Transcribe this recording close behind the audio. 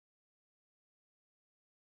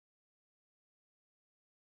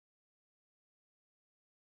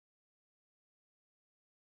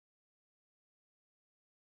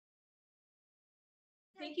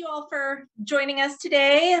Thank you all for joining us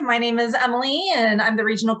today. My name is Emily, and I'm the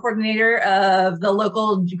regional coordinator of the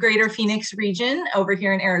local Greater Phoenix region over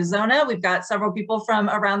here in Arizona. We've got several people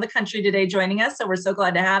from around the country today joining us, so we're so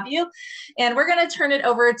glad to have you. And we're going to turn it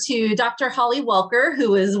over to Dr. Holly Welker,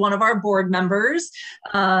 who is one of our board members,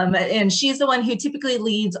 and she's the one who typically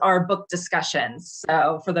leads our book discussions.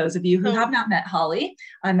 So for those of you who have not met Holly,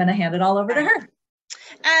 I'm going to hand it all over to her.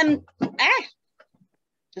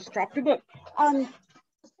 Just dropped a book.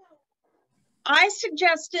 I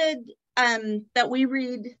suggested that we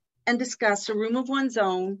read and discuss A Room of One's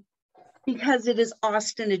Own because it is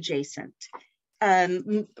Austen adjacent.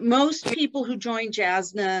 Most people who join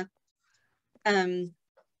JASNA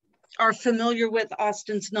are familiar with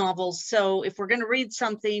Austen's novels. So if we're going to read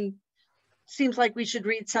something, seems like we should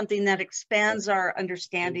read something that expands our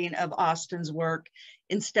understanding of Austen's work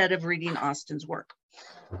instead of reading Austen's work.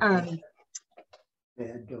 And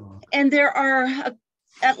there are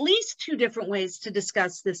at least two different ways to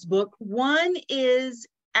discuss this book. One is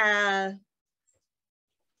on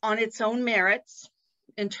its own merits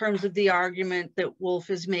in terms of the argument that Woolf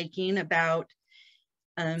is making about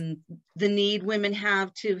the need women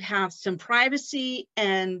have to have some privacy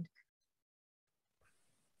and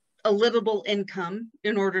a livable income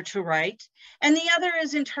in order to write. And the other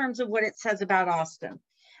is in terms of what it says about Austen.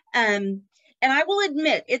 And I will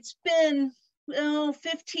admit, it's been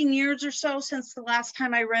 15 years or so since the last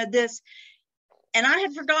time I read this, and I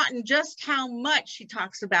had forgotten just how much she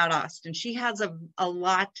talks about Austen. She has a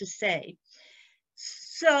lot to say.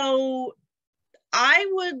 So I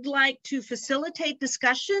would like to facilitate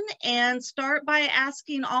discussion and start by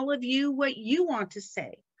asking all of you what you want to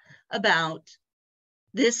say about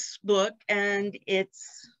this book and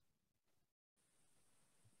its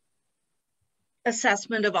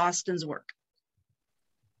assessment of Austen's work.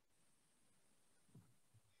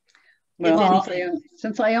 Well,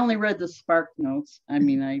 since I only read the Spark Notes, I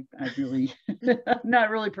mean, I really,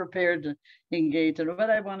 not really prepared to engage in it,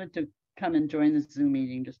 but I wanted to come and join the Zoom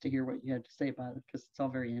meeting just to hear what you had to say about it, because it's all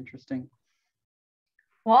very interesting.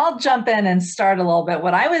 Well, I'll jump in and start a little bit.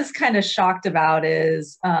 What I was kind of shocked about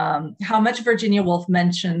is how much Virginia Woolf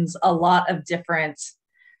mentions a lot of different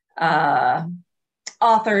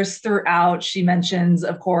authors throughout. She mentions,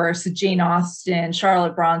 of course, Jane Austen,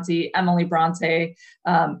 Charlotte Bronte, Emily Bronte,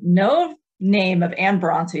 no name of Anne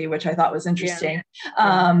Bronte, which I thought was interesting.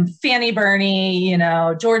 Yeah. Fanny Burney,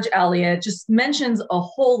 George Eliot, just mentions a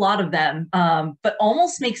whole lot of them, but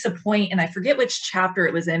almost makes a point, and I forget which chapter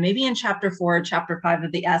it was in, maybe in chapter 4 or chapter 5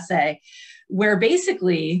 of the essay, where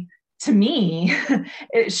basically, to me,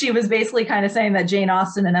 she was basically kind of saying that Jane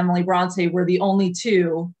Austen and Emily Bronte were the only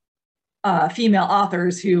two female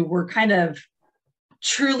authors who were kind of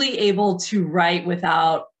truly able to write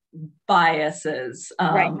without biases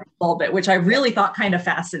a little bit, which I really thought kind of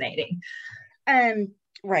fascinating.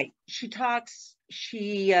 Right. She talks,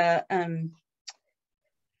 she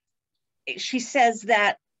says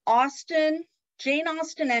that Jane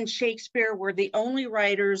Austen and Shakespeare were the only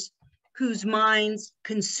writers whose minds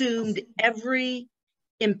consumed every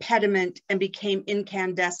impediment and became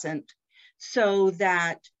incandescent, so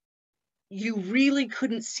that you really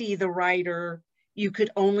couldn't see the writer, you could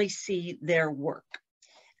only see their work.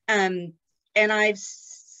 And I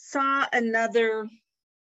saw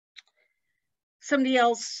somebody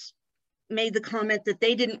else made the comment that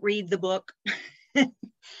they didn't read the book.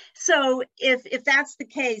 So if that's the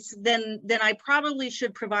case, then I probably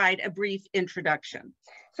should provide a brief introduction.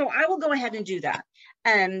 So I will go ahead and do that.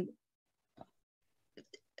 A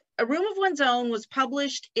Room of One's Own was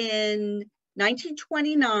published in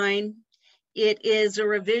 1929. It is a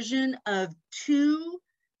revision of two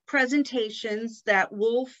presentations that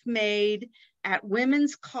Woolf made at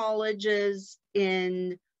women's colleges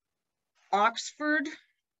in Oxford,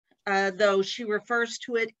 though she refers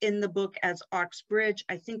to it in the book as Oxbridge.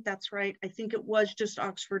 I think that's right. I think it was just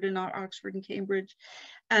Oxford and not Oxford and Cambridge,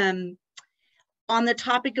 on the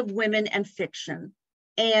topic of women and fiction.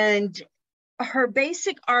 And her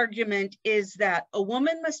basic argument is that a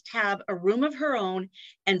woman must have a room of her own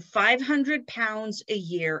and £500 a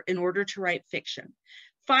year in order to write fiction.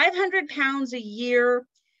 £500 a year.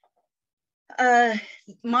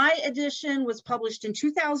 My edition was published in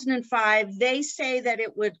 2005. They say that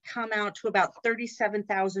it would come out to about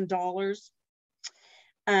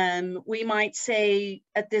 $37,000. We might say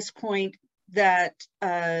at this point that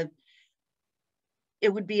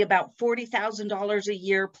it would be about $40,000 a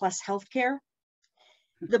year plus healthcare.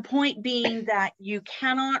 The point being that you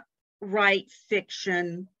cannot write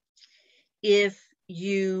fiction if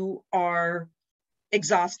you are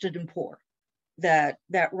exhausted and poor, that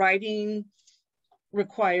writing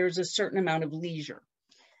requires a certain amount of leisure.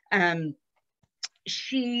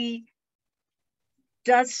 She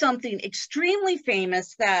does something extremely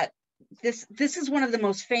famous that this is one of the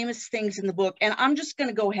most famous things in the book, and I'm just going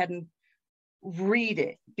to go ahead and read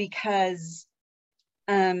it because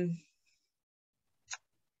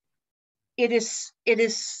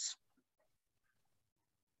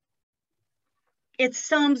it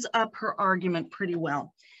sums up her argument pretty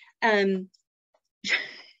well.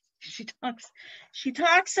 She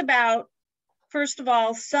talks about, first of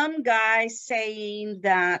all, some guy saying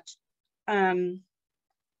that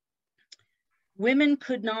women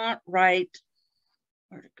could not write,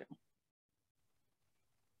 where'd it go?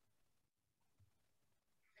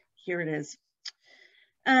 Here it is.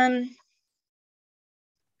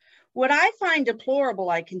 What I find deplorable,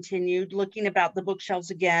 I continued, looking about the bookshelves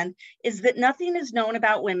again, is that nothing is known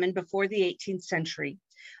about women before the 18th century.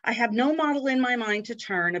 I have no model in my mind to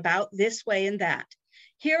turn about this way and that.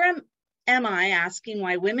 Here am I asking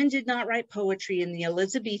why women did not write poetry in the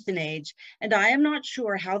Elizabethan age, and I am not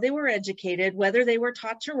sure how they were educated, whether they were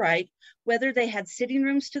taught to write, whether they had sitting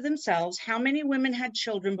rooms to themselves, how many women had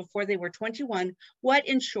children before they were 21, what,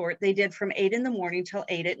 in short, they did from 8 in the morning till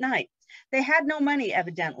 8 at night. They had no money,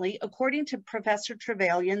 evidently. According to Professor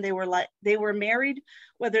Trevelyan, they were married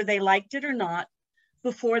whether they liked it or not,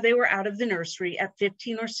 before they were out of the nursery at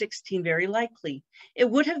 15 or 16, very likely. It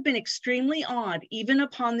would have been extremely odd, even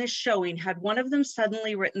upon this showing, had one of them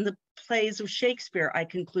suddenly written the plays of Shakespeare, I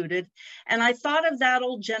concluded, and I thought of that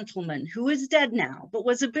old gentleman, who is dead now, but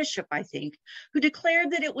was a bishop, I think, who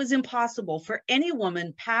declared that it was impossible for any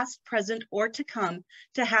woman, past, present, or to come,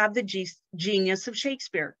 to have the genius of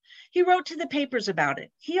Shakespeare. He wrote to the papers about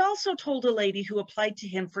it. He also told a lady who applied to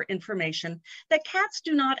him for information that cats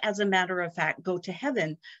do not, as a matter of fact, go to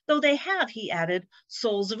heaven, though they have, he added,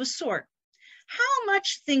 souls of a sort. How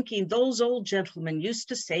much thinking those old gentlemen used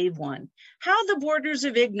to save one. How the borders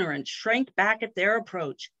of ignorance shrank back at their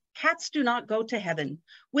approach. Cats do not go to heaven.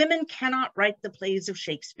 Women cannot write the plays of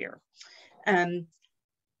Shakespeare. And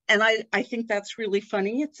I think that's really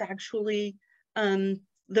funny. It's actually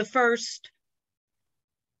the first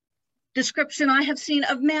description I have seen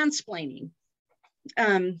of mansplaining.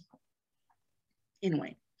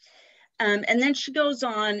 Anyway, and then she goes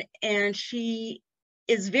on, and she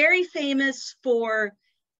is very famous for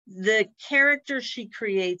the character she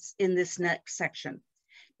creates in this next section.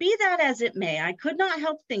 Be that as it may, I could not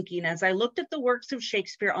help thinking, as I looked at the works of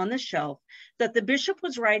Shakespeare on the shelf, that the bishop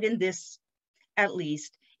was right in this, at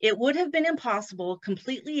least. It would have been impossible,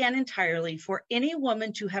 completely and entirely, for any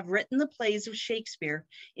woman to have written the plays of Shakespeare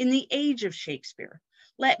in the age of Shakespeare.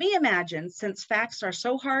 Let me imagine, since facts are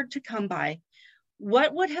so hard to come by,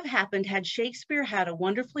 what would have happened had Shakespeare had a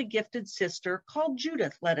wonderfully gifted sister called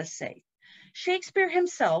Judith, let us say. Shakespeare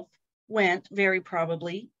himself went, very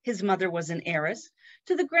probably, his mother was an heiress,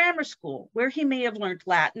 to the grammar school, where he may have learnt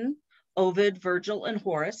Latin, Ovid, Virgil, and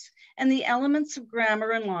Horace, and the elements of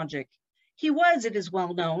grammar and logic. He was, it is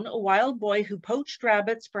well known, a wild boy who poached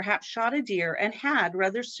rabbits, perhaps shot a deer, and had,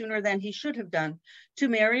 rather sooner than he should have done, to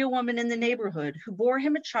marry a woman in the neighborhood who bore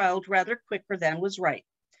him a child rather quicker than was right.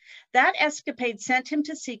 That escapade sent him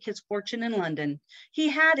to seek his fortune in London. He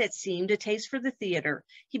had, it seemed, a taste for the theater.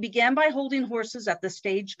 He began by holding horses at the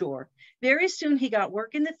stage door. Very soon he got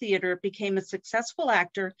work in the theater, became a successful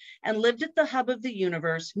actor, and lived at the hub of the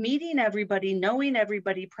universe, meeting everybody, knowing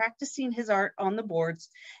everybody, practicing his art on the boards,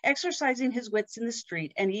 exercising his wits in the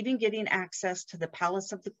street, and even getting access to the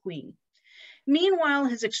palace of the Queen. Meanwhile,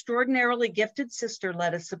 his extraordinarily gifted sister,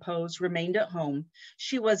 let us suppose, remained at home.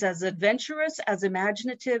 She was as adventurous, as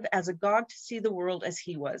imaginative, as agog to see the world as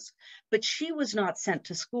he was. But she was not sent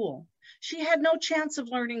to school. She had no chance of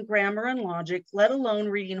learning grammar and logic, let alone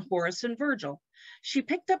reading Horace and Virgil. She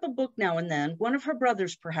picked up a book now and then, one of her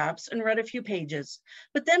brothers perhaps, and read a few pages.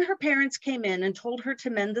 But then her parents came in and told her to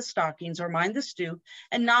mend the stockings or mind the stew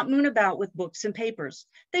and not moon about with books and papers.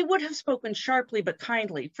 They would have spoken sharply but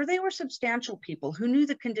kindly, for they were substantial people who knew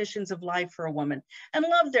the conditions of life for a woman and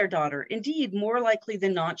loved their daughter. Indeed, more likely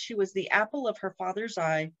than not, she was the apple of her father's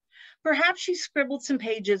eye. Perhaps she scribbled some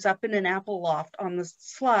pages up in an apple loft on the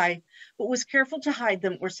sly, but was careful to hide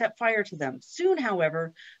them or set fire to them. Soon,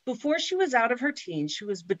 however, before she was out of her teens, she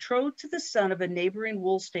was betrothed to the son of a neighboring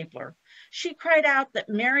wool stapler. She cried out that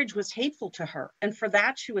marriage was hateful to her, and for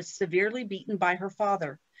that she was severely beaten by her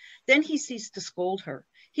father. Then he ceased to scold her.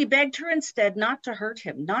 He begged her instead not to hurt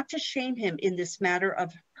him, not to shame him in this matter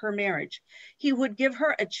of her marriage. He would give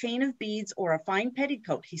her a chain of beads or a fine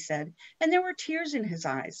petticoat, he said, and there were tears in his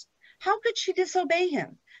eyes. How could she disobey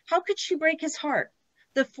him? How could she break his heart?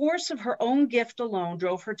 The force of her own gift alone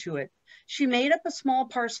drove her to it. She made up a small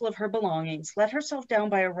parcel of her belongings, let herself down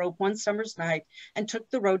by a rope one summer's night, and took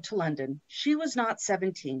the road to London. She was not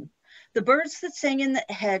 17. The birds that sang in the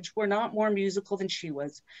hedge were not more musical than she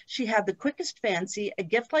was. She had the quickest fancy, a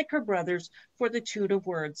gift like her brother's, for the tune of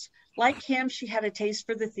words. Like him, she had a taste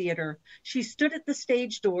for the theater. She stood at the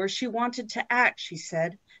stage door. She wanted to act, she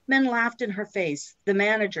said. Men laughed in her face. The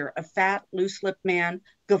manager, a fat, loose-lipped man,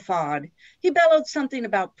 guffawed. He bellowed something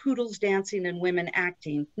about poodles dancing and women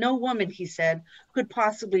acting. No woman, he said, could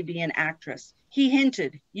possibly be an actress. He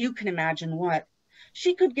hinted, you can imagine what.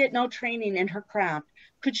 She could get no training in her craft.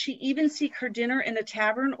 Could she even seek her dinner in a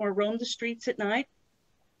tavern or roam the streets at night?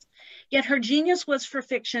 Yet her genius was for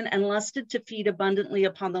fiction and lusted to feed abundantly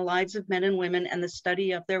upon the lives of men and women and the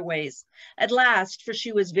study of their ways. At last, for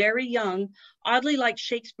she was very young, oddly like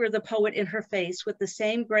Shakespeare the poet in her face, with the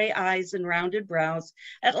same gray eyes and rounded brows,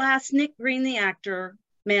 at last Nick Green the actor,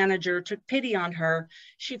 manager, took pity on her.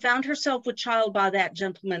 She found herself with child by that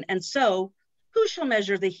gentleman, and so, who shall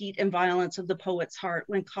measure the heat and violence of the poet's heart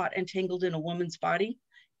when caught entangled in a woman's body?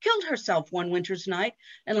 Killed herself one winter's night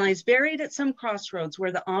and lies buried at some crossroads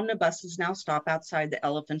where the omnibuses now stop outside the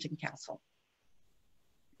Elephant and Castle.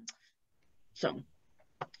 So,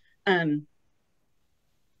 and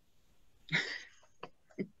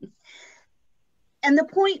the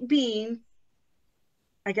point being,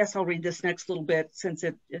 I guess I'll read this next little bit since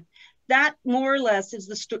that more or less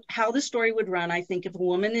is how the story would run, I think, if a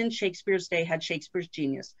woman in Shakespeare's day had Shakespeare's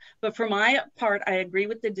genius. But for my part, I agree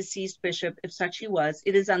with the deceased bishop, if such he was.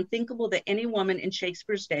 It is unthinkable that any woman in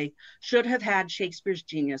Shakespeare's day should have had Shakespeare's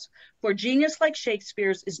genius. For genius like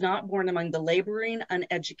Shakespeare's is not born among the laboring,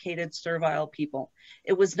 uneducated, servile people.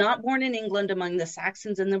 It was not born in England among the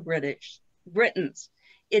Saxons and the Britons.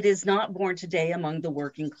 It is not born today among the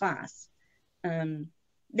working class.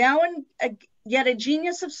 Yet a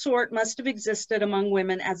genius of sort must have existed among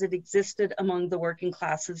women as it existed among the working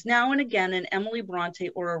classes. Now and again, an Emily Bronte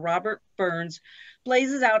or a Robert Burns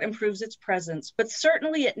blazes out and proves its presence, but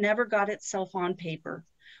certainly it never got itself on paper.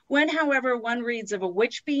 When, however, one reads of a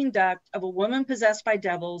witch being ducked, of a woman possessed by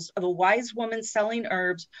devils, of a wise woman selling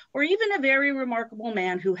herbs, or even a very remarkable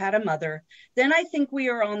man who had a mother, then I think we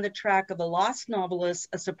are on the track of a lost novelist,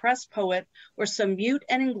 a suppressed poet, or some mute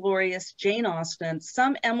and inglorious Jane Austen,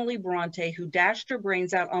 some Emily Bronte who dashed her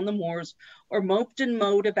brains out on the moors, or moped and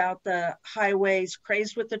mowed about the highways,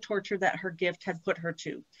 crazed with the torture that her gift had put her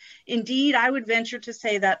to. Indeed, I would venture to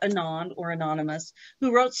say that Anon, or Anonymous,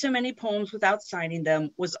 who wrote so many poems without signing them,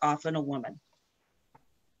 was often a woman.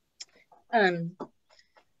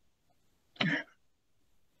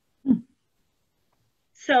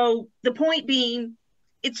 So the point being,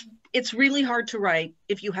 it's really hard to write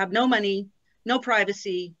if you have no money, no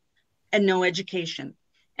privacy, and no education.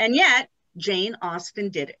 And yet, Jane Austen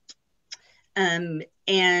did it.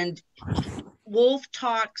 And Woolf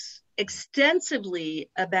talks extensively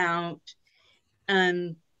about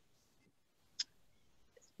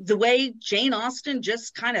the way Jane Austen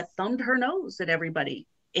just kind of thumbed her nose at everybody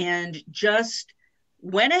and just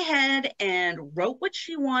went ahead and wrote what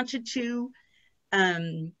she wanted to.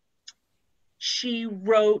 She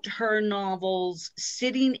wrote her novels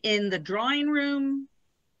sitting in the drawing room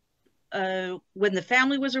when the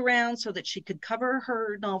family was around so that she could cover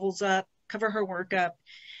her novels up, cover her work up.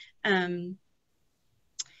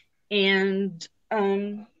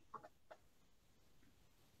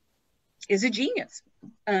 Is a genius,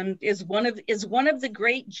 is one of the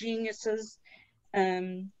great geniuses.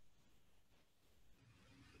 Here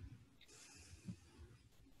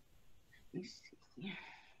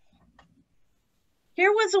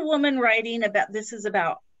was a woman writing about, this is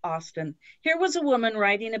about Austen. Here was a woman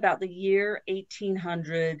writing about the year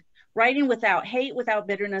 1800, writing without hate, without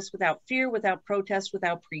bitterness, without fear, without protest,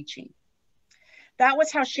 without preaching. That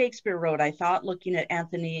was how Shakespeare wrote, I thought, looking at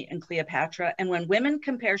Antony and Cleopatra. And when women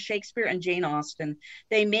compare Shakespeare and Jane Austen,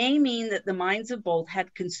 they may mean that the minds of both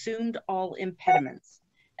had consumed all impediments.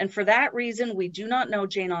 And for that reason, we do not know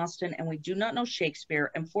Jane Austen and we do not know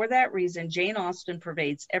Shakespeare. And for that reason, Jane Austen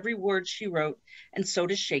pervades every word she wrote, and so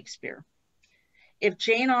does Shakespeare. If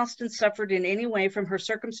Jane Austen suffered in any way from her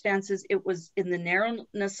circumstances, it was in the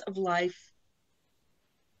narrowness of life.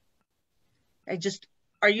 Can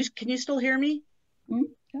you still hear me?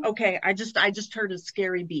 Mm-hmm. Okay, I just heard a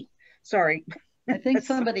scary beep. Sorry. I think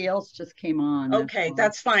somebody else just came on. Okay,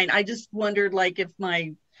 that's fine. I just wondered, like, if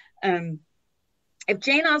my, if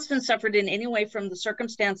Jane Austen suffered in any way from the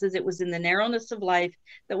circumstances, it was in the narrowness of life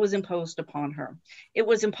that was imposed upon her. It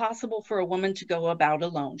was impossible for a woman to go about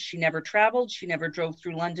alone. She never traveled. She never drove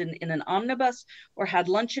through London in an omnibus or had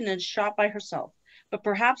luncheon in a shop by herself. But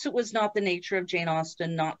perhaps it was not the nature of Jane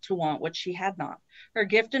Austen not to want what she had not. Her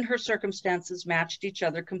gift and her circumstances matched each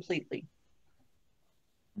other completely.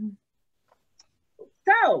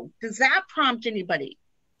 So, does that prompt anybody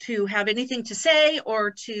to have anything to say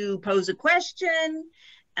or to pose a question?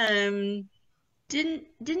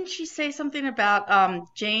 Didn't she say something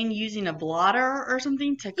about Jane using a blotter or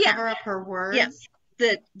something to cover up her words? Yes.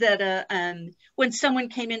 That when someone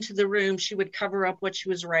came into the room, she would cover up what she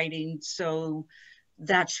was writing so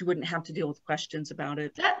that she wouldn't have to deal with questions about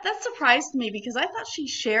it. That surprised me because I thought she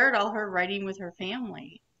shared all her writing with her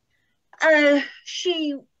family.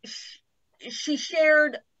 She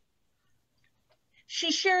shared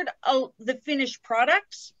the finished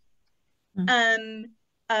products.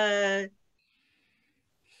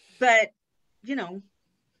 But you know,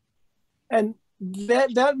 and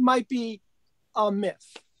that might be a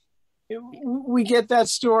myth. We get that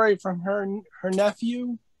story from her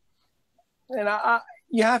nephew, and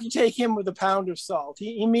you have to take him with a pound of salt.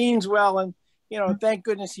 He means well, and you know, thank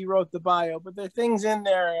goodness he wrote the bio. But the things in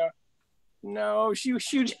there, no,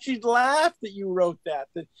 she'd laugh that you wrote that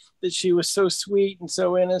she was so sweet and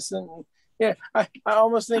so innocent. And, yeah, I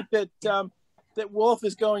almost think that that Woolf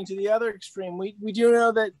is going to the other extreme. We do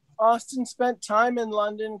know that Austen spent time in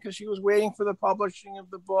London because she was waiting for the publishing of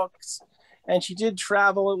the books, and she did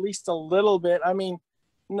travel at least a little bit. I mean,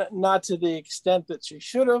 not to the extent that she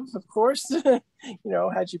should have, of course, you know,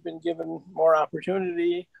 had she been given more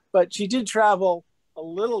opportunity, but she did travel a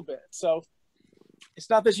little bit. So it's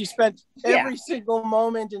not that she spent every single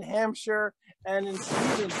moment in Hampshire and in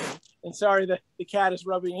Sweden. And sorry, the cat is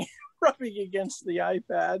rubbing against the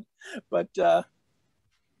iPad, but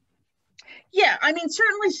yeah, I mean,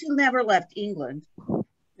 certainly she never left England.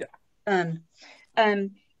 Yeah. And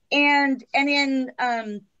in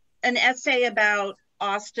an essay about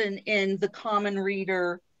Austen in The Common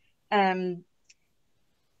Reader,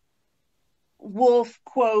 Woolf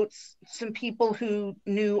quotes some people who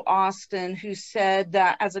knew Austen who said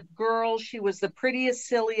that as a girl, she was the prettiest,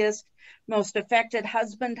 silliest, most affected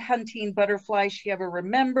husband hunting butterfly she ever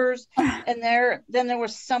remembers. And then there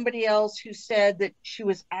was somebody else who said that she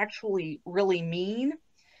was actually really mean.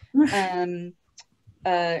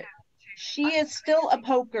 She is still a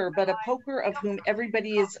poker, but a poker of whom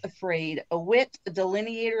everybody is afraid. A wit, a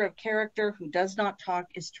delineator of character who does not talk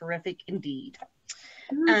is terrific indeed.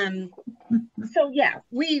 So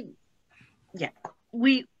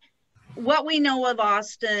what we know of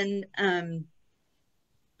Austen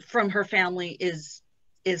from her family is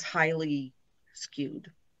highly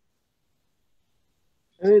skewed.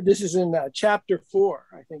 This is in chapter 4,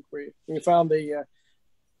 I think, where we found the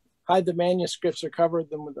hide the manuscripts or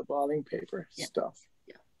covered them with the blotting paper stuff.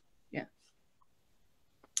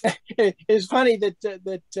 Yeah. It's funny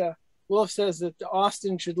that Woolf says that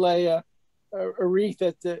Austen should lay a wreath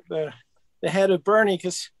at the head of Bernie,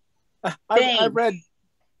 because I've read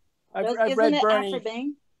Bernie.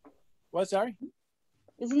 Aphra-Bane? What? Sorry.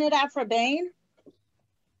 Isn't it Aphra-Bane?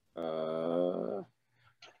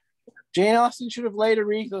 Jane Austen should have laid a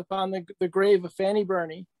wreath upon the grave of Fanny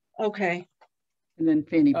Burney. Okay. And then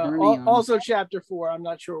Fanny Burney. Also, chapter 4. I'm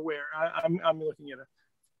not sure where. I'm looking at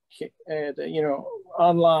you know,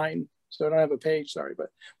 online, so I don't have a page. Sorry, but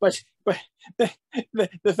the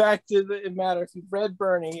fact of the matter, if you've read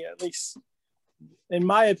Burney, at least in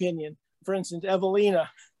my opinion, for instance,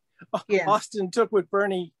 Evelina, Austen took what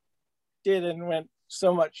Burney did and went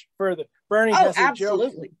so much further. Burney has a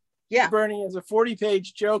joke. Yeah. Burney has a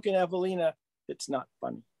 40-page joke in Evelina. It's not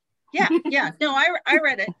funny. Yeah. No, I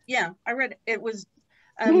read it. Yeah, I read it. It was,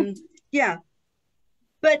 yeah.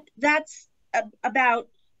 But that's about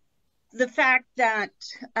the fact that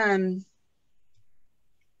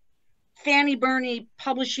Fanny Burney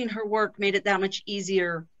publishing her work made it that much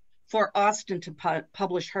easier for Austen to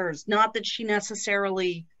publish hers. Not that she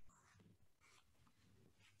necessarily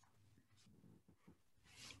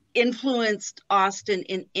influenced Austen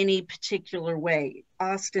in any particular way.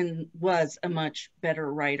 Austen was a much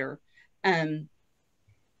better writer.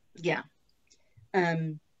 Yes.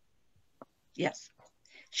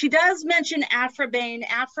 She does mention Aphra-Bane.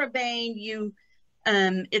 Aphra-Bane,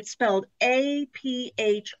 it's spelled Aphrabehn.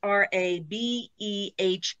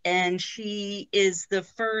 She is the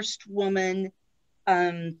first woman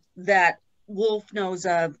that Woolf knows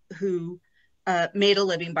of who made a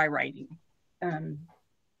living by writing.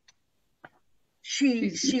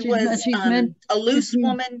 She was a loose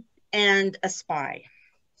woman and a spy.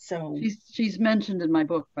 So she's mentioned in my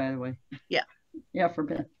book, by the way. Yeah, for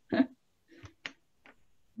Ben.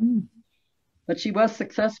 But she was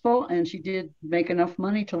successful, and she did make enough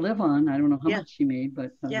money to live on. I don't know how much she made,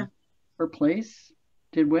 but her place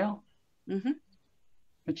did well.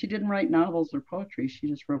 But she didn't write novels or poetry. She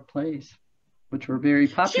just wrote plays, which were very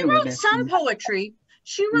popular. She wrote some poetry.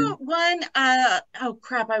 She wrote one, oh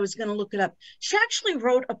crap, I was going to look it up. She actually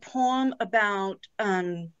wrote a poem about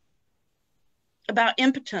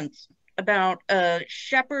impotence, about a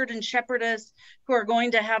shepherd and shepherdess who are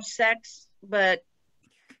going to have sex, but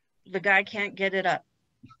the guy can't get it up.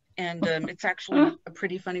 And it's actually a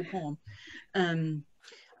pretty funny poem.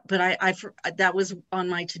 But that was on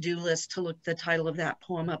my to-do list to look the title of that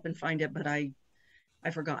poem up and find it, but I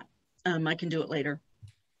forgot. I can do it later.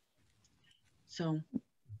 So.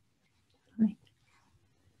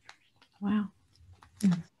 Wow.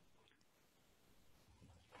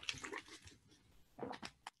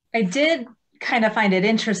 I did kind of find it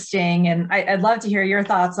interesting, and I'd love to hear your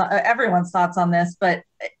thoughts, everyone's thoughts on this, but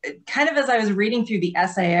kind of as I was reading through the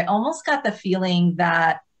essay, I almost got the feeling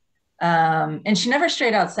that, and she never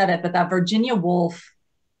straight out said it, but that Virginia Woolf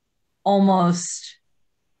almost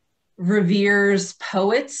reveres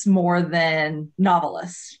poets more than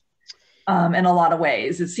novelists in a lot of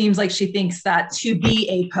ways. It seems like she thinks that to be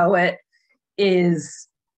a poet is,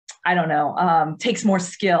 I don't know, takes more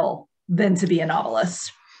skill than to be a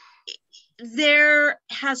novelist. There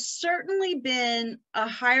has certainly been a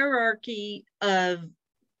hierarchy of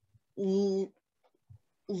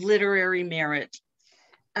literary merit,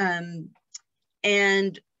 and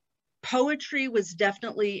poetry was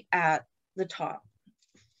definitely at the top.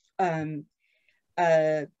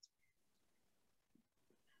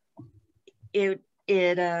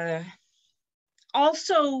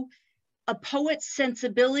 Also a poet's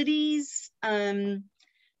sensibilities.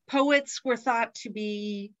 Poets were thought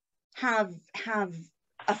to have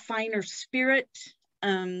a finer spirit,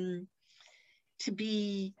 to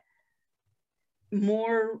be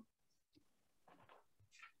more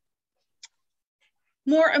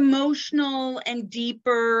emotional and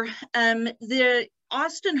deeper. The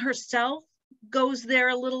Austen herself goes there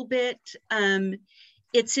a little bit.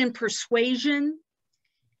 It's in Persuasion.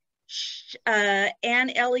 Anne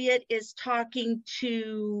Elliot is talking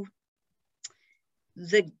to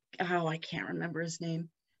I can't remember his name,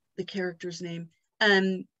 the character's name.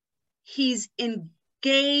 He's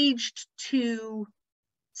engaged to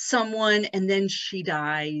someone and then she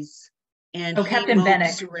dies. And Captain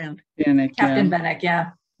Benwick. Captain Benwick,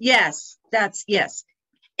 yeah. Yes, yes.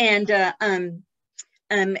 And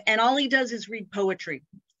all he does is read poetry.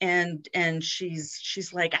 And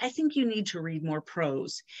she's like, I think you need to read more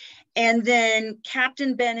prose. And then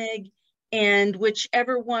Captain Benwick and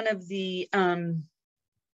whichever one of the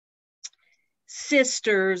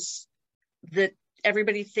sisters that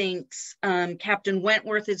everybody thinks Captain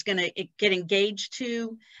Wentworth is going to get engaged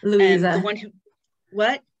to. Louisa. The one who,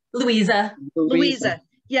 what? Louisa,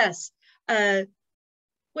 yes.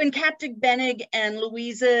 When Captain Benwick and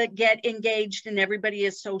Louisa get engaged and everybody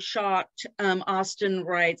is so shocked, Austen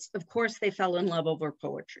writes, of course they fell in love over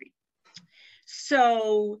poetry.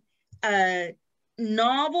 So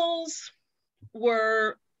novels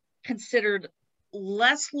were considered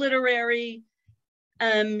less literary,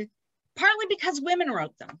 partly because women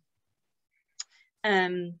wrote them.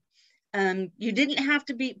 You didn't have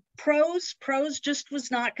to be prose just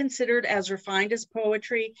was not considered as refined as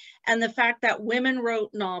poetry. And the fact that women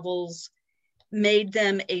wrote novels made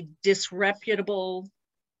them a disreputable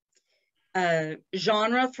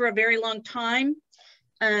genre for a very long time.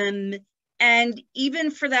 And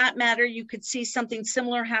even for that matter, you could see something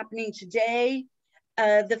similar happening today.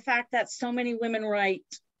 The fact that so many women write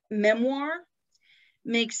memoir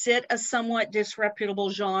makes it a somewhat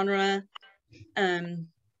disreputable genre.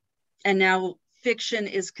 And now fiction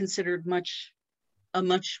is considered a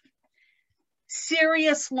much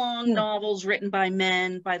serious, long novels written by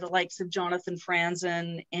men, by the likes of Jonathan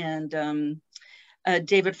Franzen and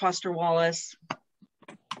David Foster Wallace.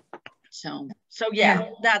 So yeah,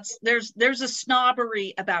 there's a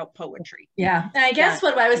snobbery about poetry. Yeah, and I guess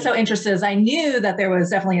what I was so interested is I knew that there was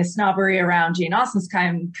definitely a snobbery around Jane Austen's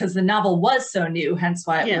time because the novel was so new, hence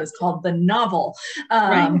why it was called the novel.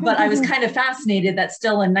 But I was kind of fascinated that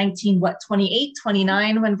still in 28,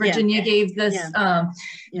 29, when Virginia gave this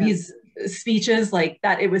these speeches, like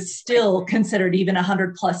that, it was still considered even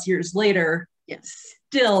 100+ years later,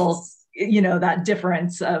 still, that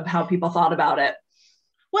difference of how people thought about it.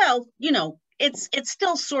 Well, it's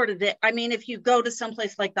still sort of it. I mean, if you go to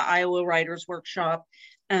someplace like the Iowa Writers Workshop,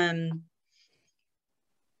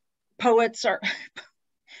 poets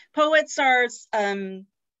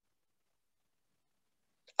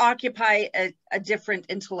occupy a different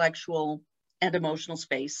intellectual and emotional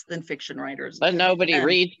space than fiction writers. But nobody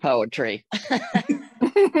reads poetry.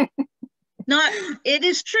 It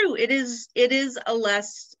is true. It is a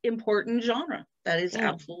less important genre. That is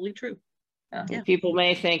absolutely true. Yeah. People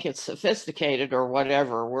may think it's sophisticated or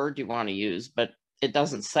whatever word you want to use, but it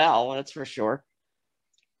doesn't sell, that's for sure.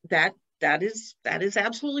 That is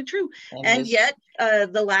absolutely true. And yet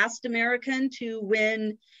the last American to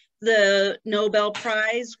win the Nobel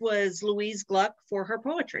Prize was Louise Gluck for her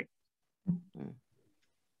poetry.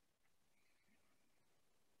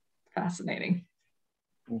 Fascinating.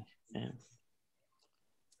 Yeah.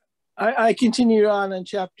 I continued on in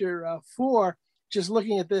chapter 4, just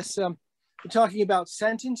looking at this, talking about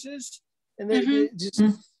sentences, and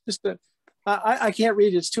I can't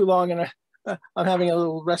read it, it's too long, and I'm having a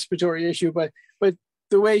little respiratory issue, but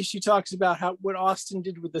the way she talks about what Austen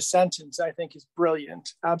did with the sentence, I think is brilliant,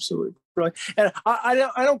 absolutely brilliant. And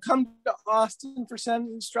I don't come to Austen for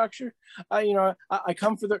sentence structure. I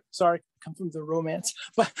come from the romance,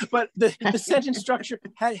 but the sentence structure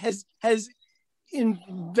has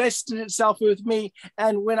invested itself with me.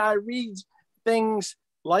 And when I read things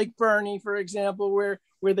like Bernie, for example, where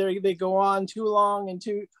they go on too long and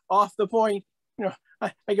too off the point,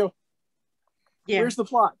 I go, where's the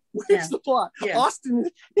plot? Where's the plot? Austen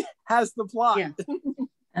has the plot.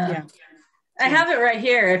 I have it right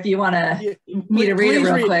here if you want me to read it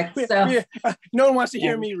real quick. So no one wants to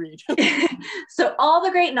hear me read. So all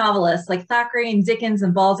the great novelists like Thackeray and Dickens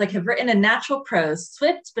and Balzac have written in natural prose,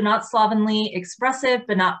 swift but not slovenly, expressive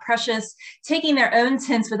but not precious, taking their own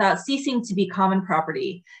tints without ceasing to be common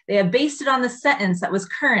property. They have based it on the sentence that was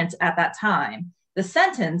current at that time. The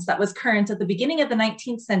sentence that was current at the beginning of the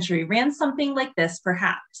 19th century ran something like this,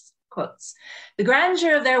 perhaps, quotes, "The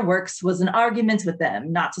grandeur of their works was an argument with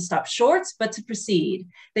them, not to stop short, but to proceed.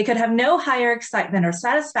 They could have no higher excitement or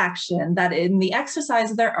satisfaction than in the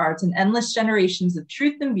exercise of their art in endless generations of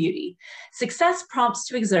truth and beauty. Success prompts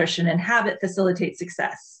to exertion and habit facilitates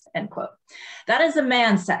success," end quote. That is a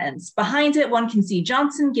man's sentence. Behind it, one can see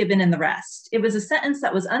Johnson, Gibbon, and the rest. It was a sentence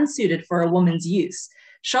that was unsuited for a woman's use.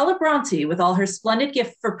 Charlotte Bronte, with all her splendid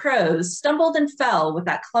gift for prose, stumbled and fell with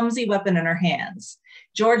that clumsy weapon in her hands.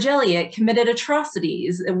 George Eliot committed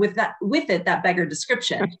atrocities with it that beggar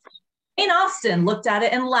description. Jane Austen looked at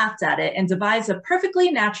it and laughed at it and devised a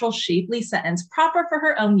perfectly natural, shapely sentence proper for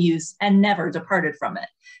her own use and never departed from it.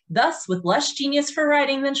 Thus, with less genius for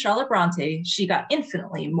writing than Charlotte Bronte, she got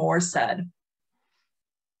infinitely more said.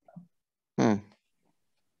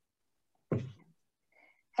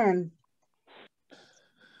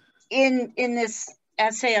 In this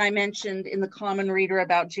essay I mentioned in the Common Reader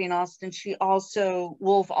about Jane Austen,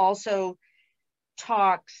 Woolf also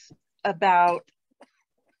talks about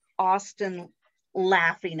Austen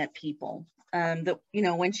laughing at people. That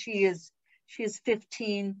when she is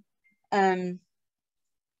 15,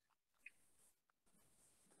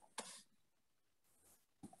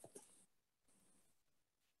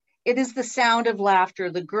 it is the sound of laughter.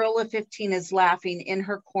 The girl of 15 is laughing in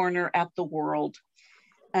her corner at the world.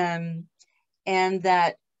 And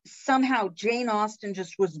that somehow Jane Austen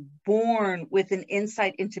just was born with an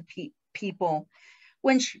insight into people.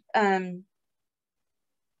 When she, at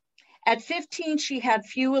 15, she had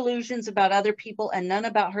few illusions about other people and none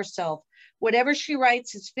about herself. Whatever she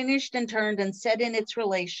writes is finished and turned and set in its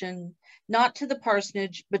relation, not to the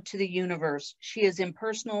parsonage, but to the universe. She is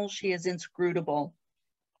impersonal, she is inscrutable.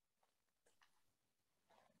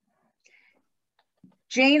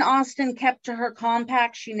 Jane Austen kept to her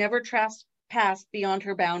compact. She never trespassed beyond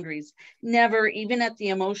her boundaries. Never, even at the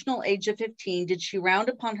emotional age of 15, did she round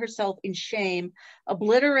upon herself in shame,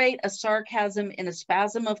 obliterate a sarcasm in a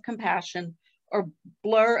spasm of compassion, or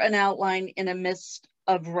blur an outline in a mist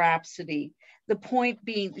of rhapsody. The point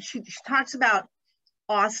being, she talks about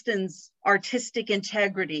Austen's artistic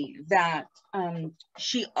integrity, that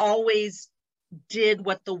she always did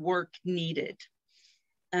what the work needed.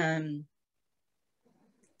 And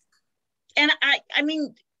I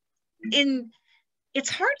mean, it's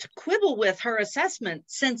hard to quibble with her assessment,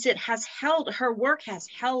 since her work has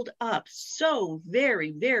held up so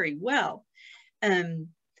very, very well.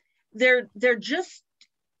 There just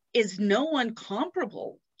is no one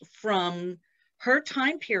comparable from her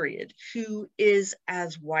time period who is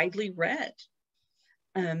as widely read.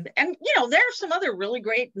 And there are some other really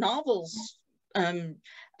great novels. Tom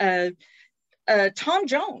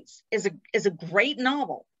Jones is a great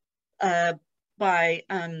novel. By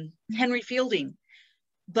Henry Fielding,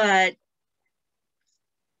 but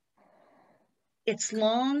it's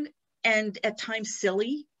long and at times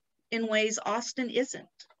silly in ways Austen isn't.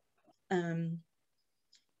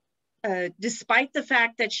 Despite the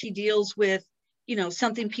fact that she deals with,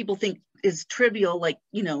 something people think is trivial, like,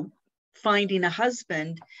 finding a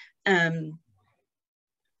husband,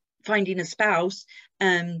 finding a spouse,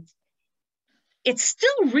 it's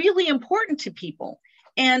still really important to people.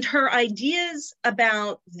 And her ideas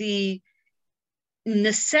about the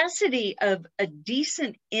necessity of a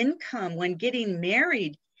decent income when getting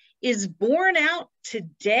married is borne out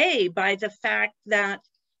today by the fact that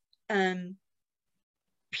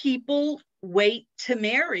people wait to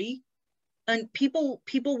marry, and people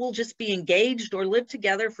will just be engaged or live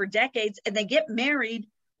together for decades, and they get married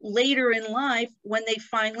later in life when they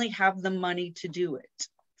finally have the money to do it.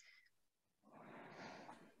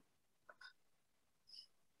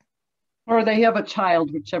 Or they have a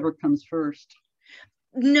child, whichever comes first.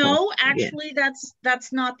 No, actually,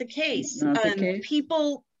 that's not the case. Not the case?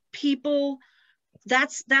 People,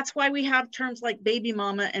 that's why we have terms like baby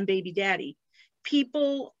mama and baby daddy.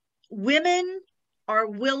 Women are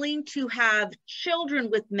willing to have children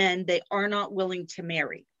with men they are not willing to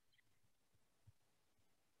marry.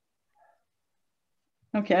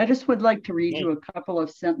 Okay, I just would like to read you a couple of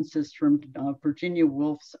sentences from Virginia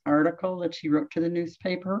Woolf's article that she wrote to the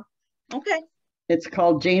newspaper. Okay. It's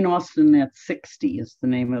called Jane Austen at 60 is the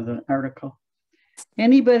name of the article.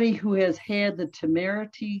 Anybody who has had the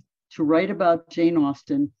temerity to write about Jane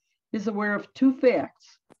Austen is aware of two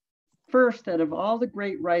facts. First, that of all the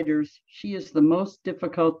great writers, she is the most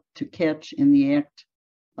difficult to catch in the act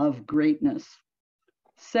of greatness.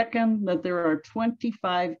 Second, that there are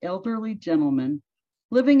 25 elderly gentlemen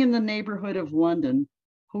living in the neighborhood of London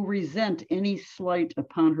who resent any slight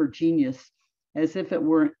upon her genius as if it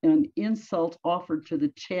were an insult offered to the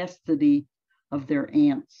chastity of their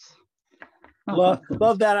aunts.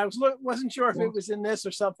 Love that. I wasn't sure if it was in this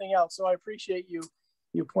or something else, so I appreciate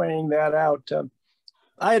you pointing that out.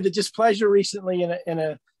 I had the displeasure recently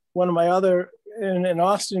in one of my other in an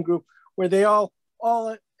Austen group where they all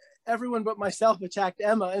everyone but myself attacked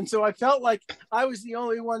Emma, and so I felt like I was the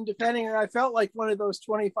only one defending her. I felt like one of those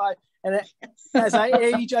 25, and as I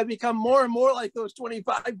age, I become more and more like those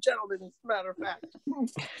 25 gentlemen. As a matter of fact,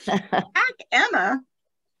 Attack Emma.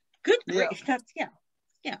 Good grief.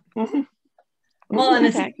 Yeah. Mm-hmm. Well, and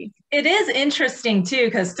it is interesting too,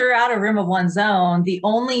 because throughout A Room of One's Own, the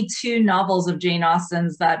only two novels of Jane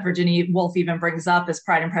Austen's that Virginia Woolf even brings up is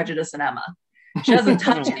Pride and Prejudice and Emma. She doesn't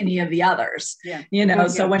touch any of the others,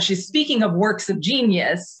 so when she's speaking of works of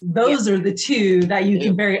genius, those are the two that you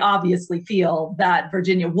can very obviously feel that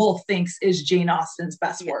Virginia Woolf thinks is Jane Austen's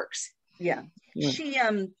best works. She,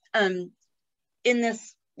 in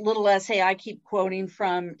this little essay I keep quoting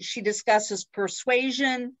from, she discusses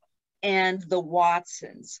Persuasion and the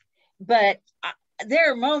Watsons. But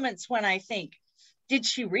there are moments when I think, did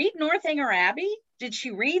she read Northanger Abbey? Did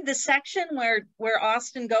she read the section where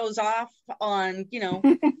Austen goes off on,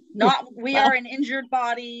 not we are an injured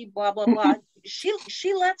body, blah, blah, blah.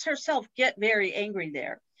 She lets herself get very angry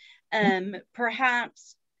there.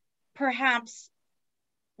 Perhaps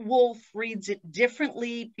Woolf reads it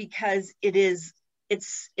differently because it's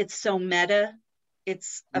so meta.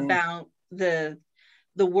 It's about the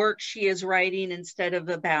work she is writing instead of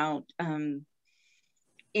about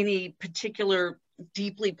any particular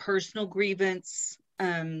deeply personal grievance,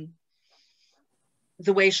 the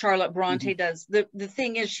way Charlotte Bronte does. The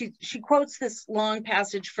thing is, she quotes this long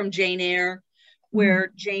passage from Jane Eyre,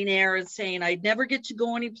 where Jane Eyre is saying, I'd never get to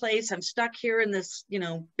go any place. I'm stuck here in this,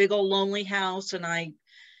 big old lonely house, and I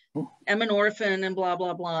am an orphan and blah,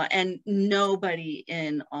 blah, blah. And nobody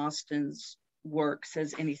in Austen's work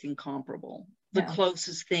says anything comparable. The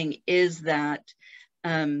closest thing is that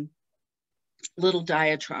little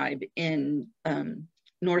diatribe in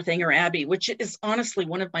Northanger Abbey, which is honestly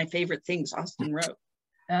one of my favorite things Austen wrote.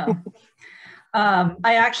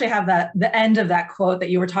 I actually have the end of that quote that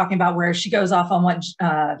you were talking about, where she goes off on what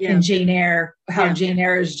in Jane Eyre, how Jane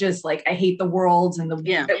Eyre is just like, I hate the world and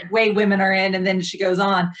the way women are in. And then she goes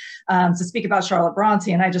on to speak about Charlotte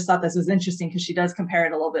Bronte. And I just thought this was interesting because she does compare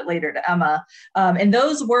it a little bit later to Emma. In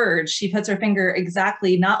those words, she puts her finger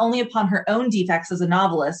exactly not only upon her own defects as a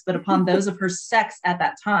novelist, but upon those of her sex at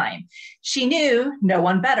that time. She knew, no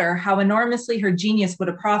one better, how enormously her genius would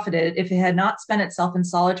have profited if it had not spent itself in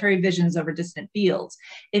solitary visions over distant fields,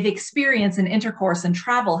 if experience and intercourse and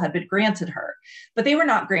travel had been granted her. But they were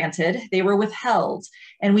not granted, they were withheld.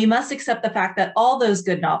 And we must accept the fact that all those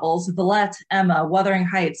good novels, Villette, Emma, Wuthering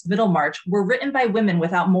Heights, Middlemarch, were written by women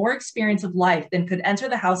without more experience of life than could enter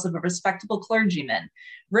the house of a respectable clergyman,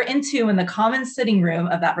 written too in the common sitting room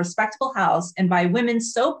of that respectable house, and by women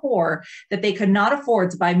so poor that they could not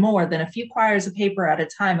afford to buy more than a few quires of paper at a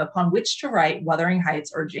time upon which to write Wuthering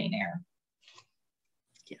Heights or Jane Eyre.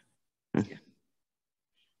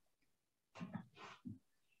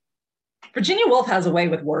 Virginia Woolf has a way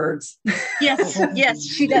with words. Yes,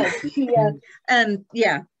 she does.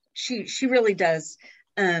 she really does.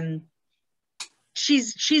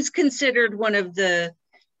 She's considered one of the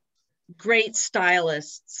great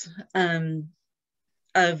stylists of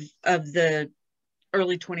the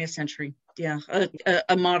early 20th century. Yeah,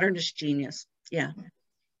 a modernist genius. Yeah.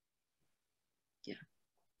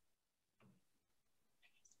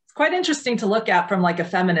 It's quite interesting to look at from like a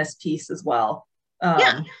feminist piece as well.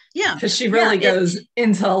 Yeah, because she really goes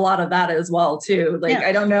into a lot of that as well too. Like,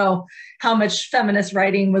 I don't know how much feminist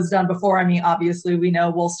writing was done before. I mean, obviously we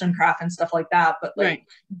know Wollstonecraft and stuff like that, but like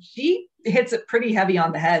she hits it pretty heavy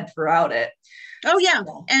on the head throughout it. Oh yeah,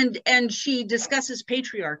 and she discusses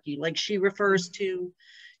patriarchy. Like she refers to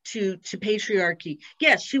patriarchy.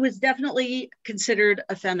 Yes, she was definitely considered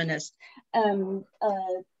a feminist.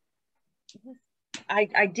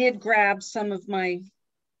 I did grab some of my,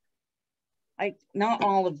 not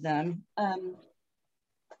all of them.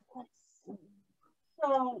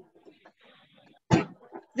 So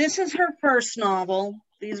this is her first novel.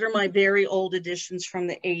 These are my very old editions from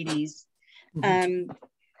the 80s.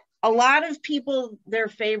 A lot of people, their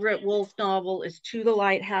favorite Woolf novel is To the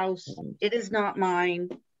Lighthouse. It is not mine.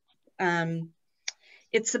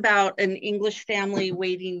 It's about an English family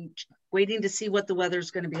waiting to see what the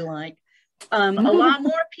weather's going to be like. A lot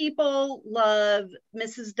more people love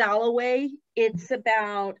Mrs. Dalloway. It's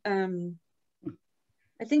about, I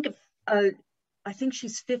think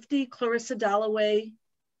she's 50, Clarissa Dalloway.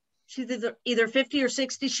 She's either 50 or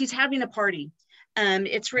 60. She's having a party.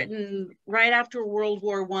 It's written right after World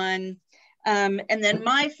War I. And then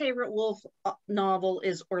my favorite Woolf novel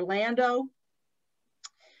is Orlando,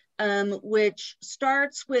 which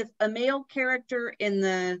starts with a male character in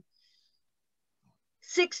the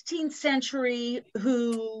 16th century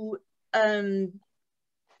who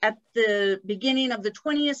at the beginning of the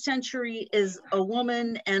 20th century is a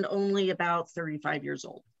woman and only about 35 years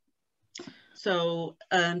old. So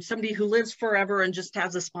somebody who lives forever and just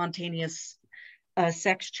has a spontaneous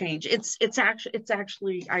sex change. It's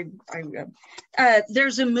actually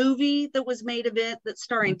there's a movie that was made of it that's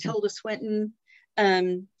starring Tilda Swinton.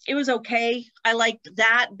 It was okay. I liked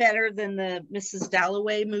that better than the Mrs.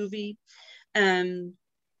 Dalloway movie.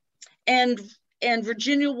 And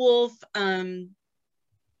Virginia Woolf had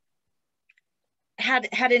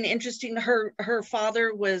an interesting, her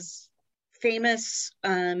father was famous.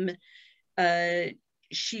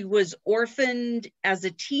 She was orphaned as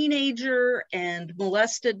a teenager and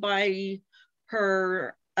molested by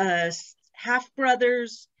her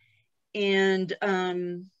half-brothers, and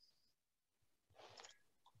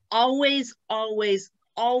always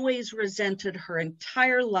resented her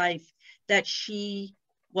entire life that she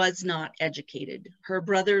was not educated. Her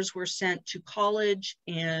brothers were sent to college,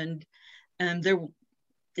 and it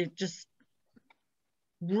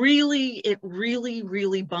really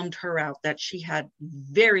bummed her out that she had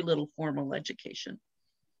very little formal education,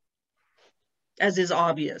 as is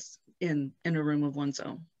obvious in a room of one's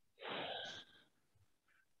own.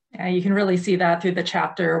 Yeah, you can really see that through the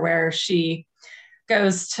chapter where she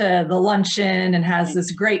goes to the luncheon and has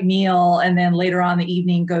this great meal, and then later on in the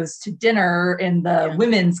evening goes to dinner in the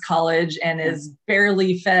women's college and is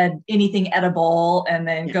barely fed anything edible, and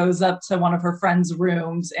then goes up to one of her friends'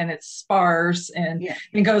 rooms and it's sparse, and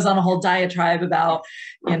then goes on a whole diatribe about,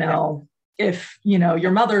 if,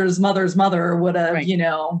 your mother's mother would have,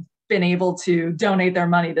 been able to donate their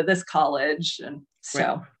money to this college. And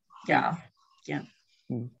so, yeah.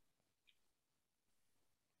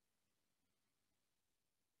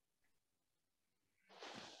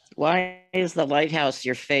 Why is The Lighthouse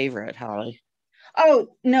your favorite, Holly? Oh,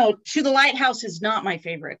 no, To the Lighthouse is not my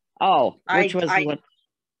favorite. Oh, which was what?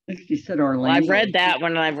 You said Orlando. Well, I've read that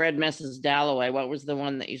one, and I've read Mrs. Dalloway. What was the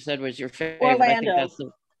one that you said was your favorite? Orlando. I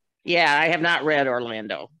think I have not read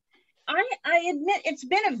Orlando. I admit it's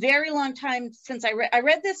been a very long time since I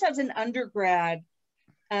read this as an undergrad.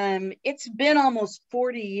 It's been almost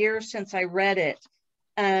 40 years since I read it.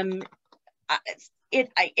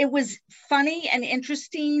 It was funny and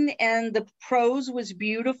interesting, and the prose was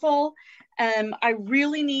beautiful. I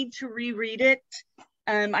really need to reread it.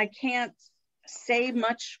 I can't say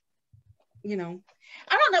much, I don't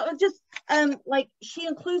know, just like she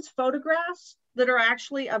includes photographs that are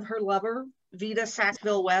actually of her lover, Vita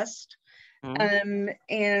Sackville West.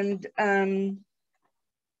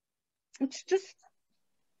 It's just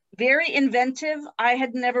very inventive. I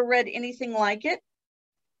had never read anything like it.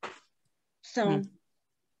 So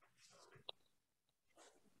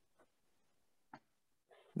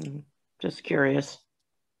just curious.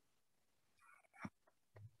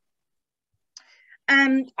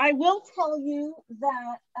 I will tell you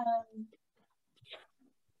that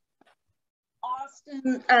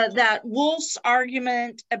Austen, that Woolf's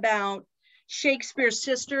argument about Shakespeare's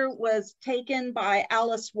sister was taken by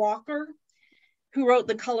Alice Walker, who wrote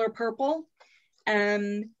The Color Purple.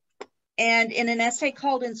 And in an essay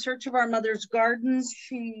called In Search of Our Mother's Gardens,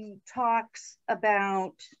 she talks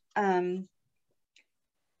about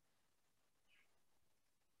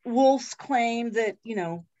Woolf's claim that, you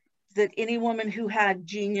know, that any woman who had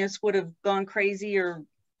genius would have gone crazy or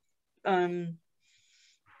blown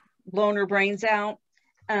her brains out.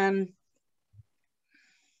 And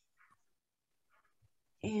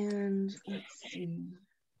let's see.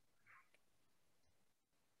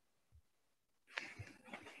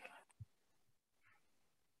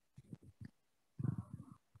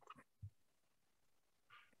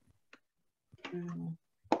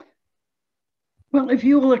 Well, if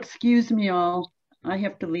you will excuse me all, I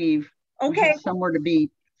have to leave. Okay. I have somewhere to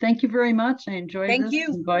be. Thank you very much. I enjoyed Thank this.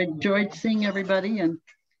 you. I enjoyed seeing everybody, and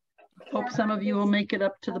hope some of you will make it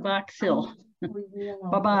up to the Box Hill.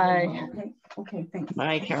 Bye-bye. Okay, thank you.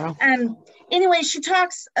 Bye, Carol. Anyway, she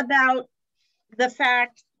talks about the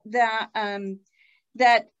fact that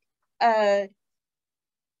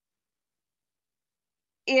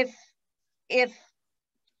if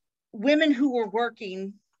women who were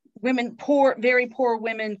working, very poor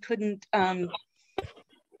women couldn't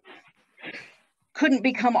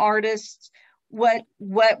become artists, what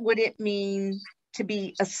would it mean to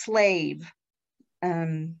be a slave?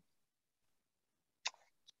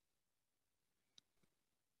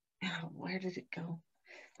 Where did it go?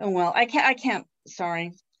 Oh, well, I can't,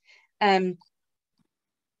 sorry. I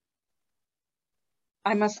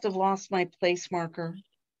must have lost my place marker.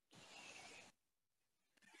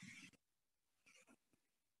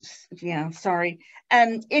 Yeah, sorry.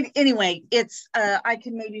 Anyway, it's I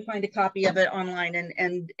can maybe find a copy of it online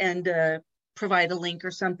and provide a link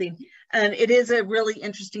or something. It is a really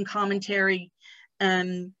interesting commentary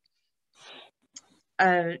in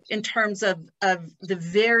terms of the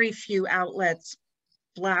very few outlets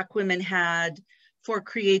Black women had for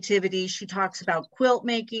creativity. She talks about quilt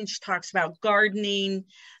making, she talks about gardening,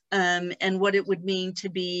 and what it would mean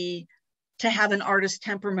to have an artist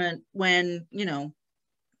temperament when, you know,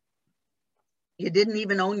 you didn't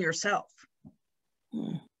even own yourself.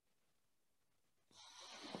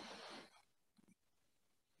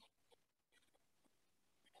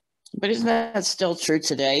 But isn't that still true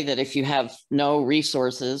today, that if you have no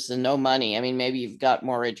resources and no money, I mean, maybe you've got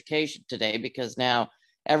more education today because now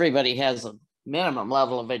everybody has a minimum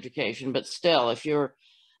level of education, but still, if you're,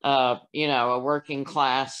 you know, a working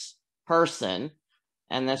class person,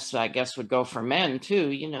 and this, I guess, would go for men too,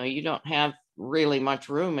 you know, you don't have really much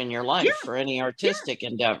room in your life for any artistic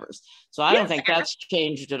endeavors. So I don't think that's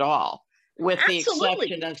changed at all, with the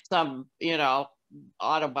exception of some, you know,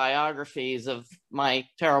 autobiographies of my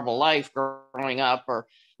terrible life growing up or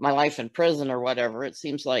my life in prison or whatever. It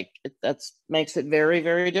seems like that's makes it very,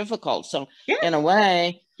 very difficult. So in a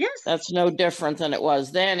way, that's no different than it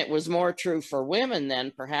was then. It was more true for women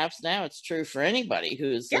then. Perhaps now it's true for anybody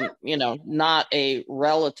who's, you know, not a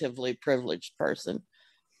relatively privileged person.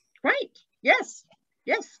 Right. Yes.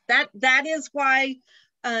 Yes. That is why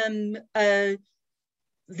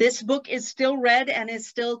this book is still read and is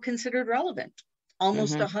still considered relevant.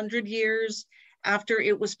 Almost 100 years after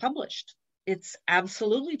it was published. It's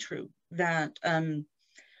absolutely true that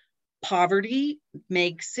poverty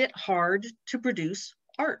makes it hard to produce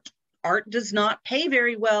art. Art does not pay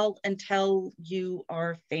very well until you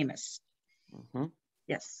are famous.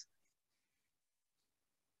 Yes.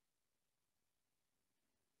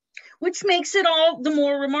 Which makes it all the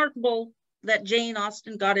more remarkable that Jane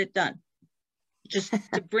Austen got it done. Just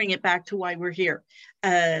to bring it back to why we're here.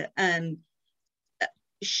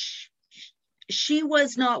 She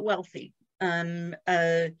was not wealthy.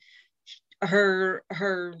 Her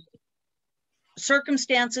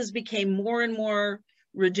circumstances became more and more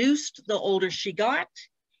reduced the older she got,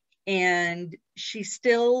 and she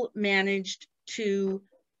still managed to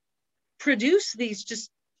produce these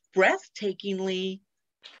just breathtakingly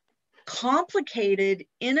complicated,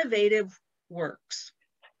 innovative works.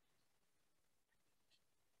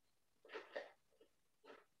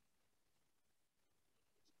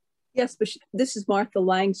 Yes, but this is Martha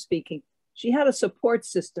Lang speaking. She had a support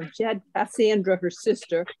system. She had Cassandra, her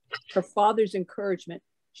sister, her father's encouragement.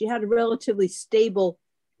 She had a relatively stable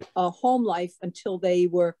home life until they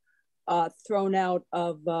were thrown out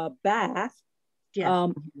of Bath.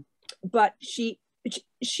 But she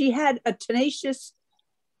had a tenacious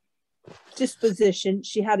disposition.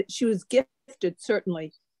 She was gifted,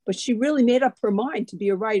 certainly, but she really made up her mind to be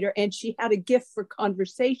a writer, and she had a gift for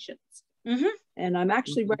conversations. And I'm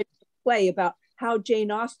actually writing a play about how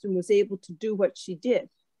Jane Austen was able to do what she did.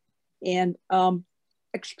 And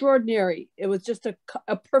extraordinary. It was just a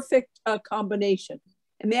perfect combination.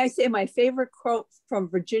 And may I say, my favorite quote from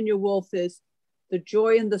Virginia Woolf is, "The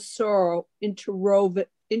joy and the sorrow interwoven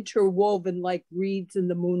like reeds in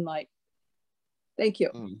the moonlight." Thank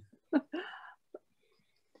you.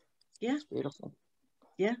 Yeah. It's beautiful.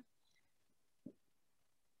 Yeah.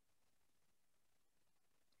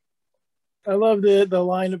 I love the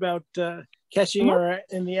line about catching her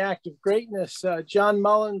in the act of greatness. John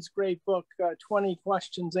Mullen's great book, 20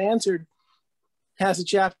 Questions Answered, has a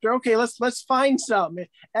chapter. Okay, let's find some.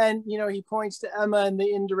 And you know, he points to Emma and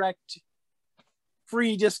the indirect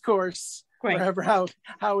free discourse, Right. wherever how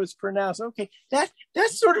it's pronounced. Okay,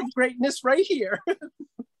 that's sort of greatness right here.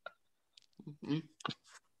 Mm-hmm.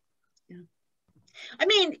 Yeah. I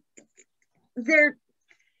mean, there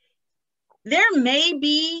may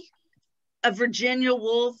be a Virginia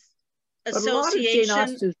Woolf association. But a lot of Jane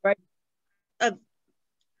Austen's, right?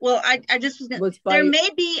 Well, I just was gonna, Was by, there may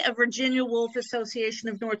be a Virginia Woolf Association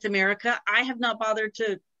of North America. I have not bothered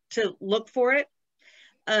to look for it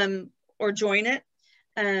or join it.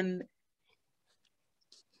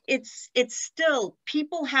 It's still,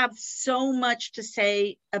 people have so much to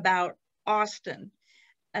say about Austen.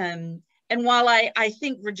 And while I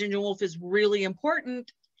think Virginia Woolf is really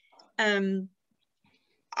important, I'm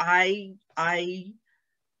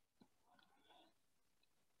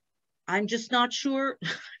just not sure.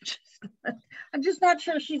 I'm just not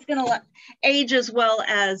sure she's going to age as well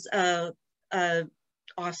as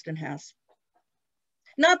Austen has.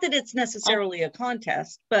 Not that it's necessarily a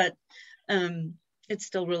contest, but it's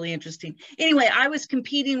still really interesting. Anyway, I was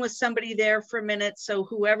competing with somebody there for a minute, so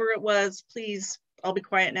whoever it was, please, I'll be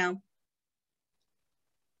quiet now.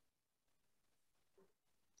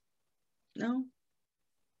 No?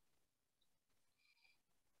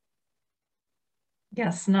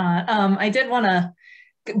 Yes, not. I did want to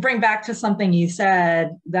bring back to something you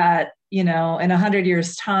said, that, you know, in 100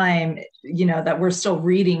 years' time, you know, that we're still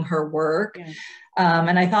reading her work. Yeah.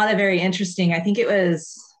 And I thought it very interesting. I think it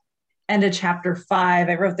was end of chapter 5.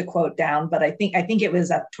 I wrote the quote down, but I think it was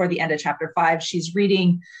toward the end of chapter 5. She's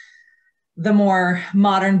reading the more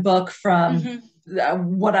modern book from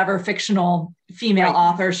whatever fictional female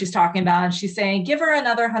author she's talking about. And she's saying, give her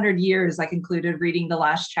another 100 years. I concluded reading the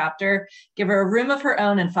last chapter. Give her a room of her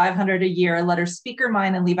own and 500 a year. Let her speak her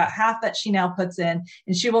mind and leave out half that she now puts in.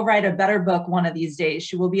 And she will write a better book one of these days.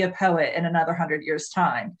 She will be a poet in another 100 years'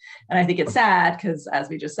 time. And I think it's sad because, as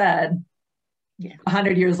we just said,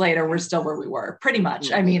 100 years later, we're still where we were, pretty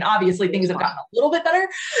much. I mean, obviously things have gotten a little bit better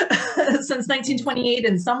since 1928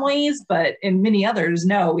 in some ways, but in many others,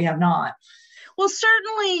 no, we have not. Well,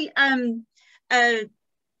 certainly,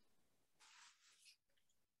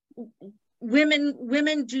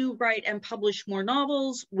 women do write and publish more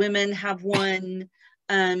novels. Women have won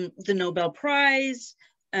the Nobel Prize,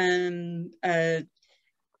 but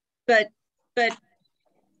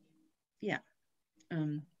yeah,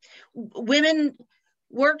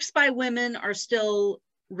 works by women are still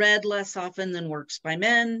read less often than works by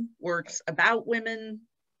men. Works about women,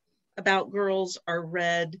 about girls, are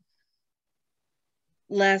read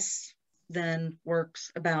less than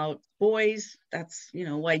works about boys. That's, you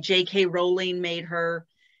know, why J.K. Rowling made her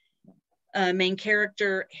main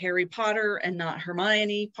character Harry Potter and not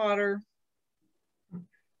Hermione Potter.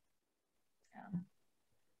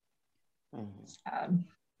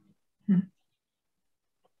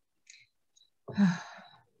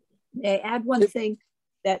 May I add one thing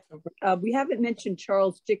that we haven't mentioned?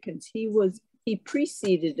 Charles Dickens. He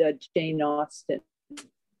preceded Jane Austen.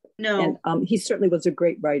 No. And he certainly was a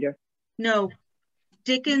great writer. No,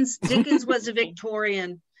 Dickens was a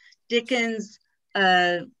Victorian. Dickens,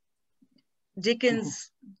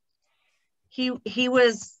 he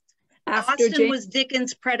was, After Austen Jane was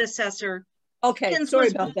Dickens' predecessor. Okay, Dickens sorry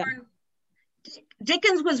was about born, that.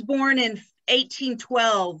 Dickens was born in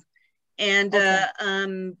 1812,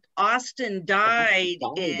 and Austen died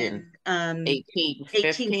in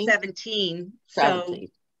 1817. So,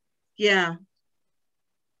 yeah.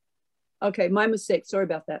 Okay, my mistake. Sorry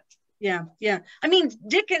about that. Yeah, yeah. I mean,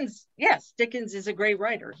 Dickens, yes, Dickens is a great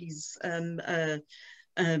writer. He's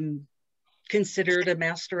considered a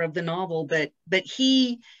master of the novel, but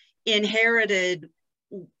he inherited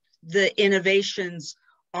the innovations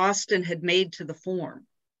Austen had made to the form.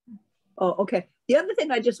 Oh, okay. The other thing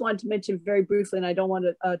I just wanted to mention very briefly, and I don't want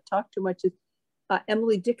to talk too much, is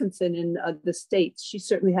Emily Dickinson in the States. She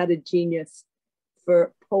certainly had a genius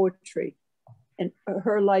for poetry, and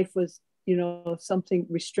her life was, you know, something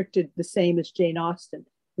restricted the same as Jane Austen.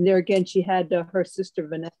 And there again, she had her sister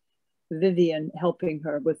Vivian helping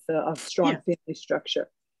her with a strong family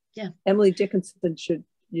structure. Yeah. Emily Dickinson should,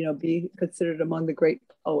 you know, be considered among the great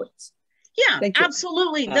poets. Yeah,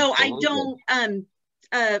 absolutely. Though I don't,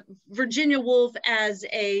 Virginia Woolf as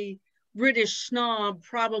a British snob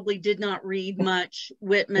probably did not read much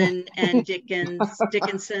Whitman and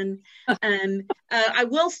Dickinson. I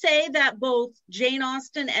will say that both Jane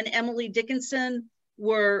Austen and Emily Dickinson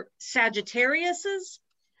were Sagittariuses.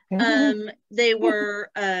 They were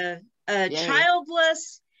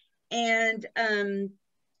childless, and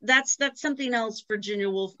that's something else Virginia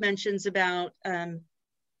Woolf mentions about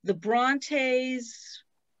the Brontes,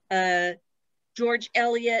 George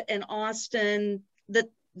Eliot, and Austen,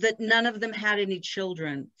 that none of them had any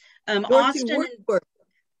children. Dorothy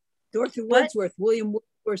Wordsworth, William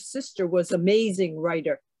Wordsworth's sister, was an amazing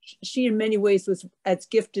writer. She in many ways was as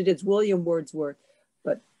gifted as William Wordsworth,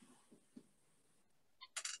 but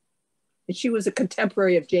she was a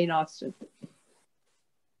contemporary of Jane Austen.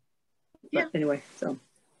 But anyway, so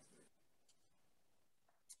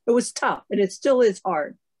it was tough, and it still is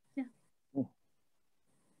hard. Yeah. If it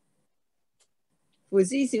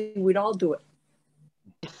was easy, we'd all do it.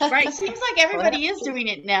 Right. It seems like everybody is doing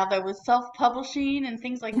it now, though, with self-publishing and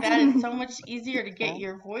things like that. It's so much easier to get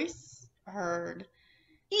your voice heard.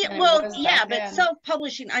 Yeah, well, yeah, but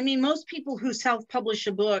self-publishing, I mean, most people who self-publish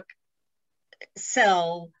a book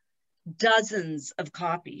sell dozens of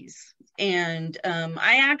copies. And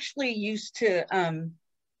I actually used to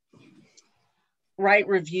write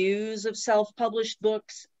reviews of self-published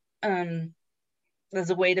books as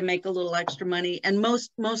a way to make a little extra money. And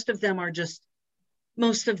most of them are just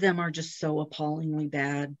so appallingly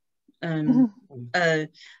bad. I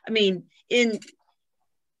mean, in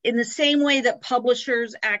the same way that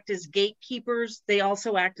publishers act as gatekeepers, they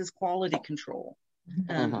also act as quality control.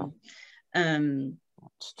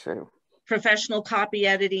 That's true. Professional copy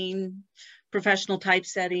editing, professional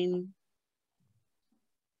typesetting.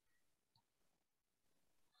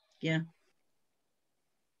 Yeah.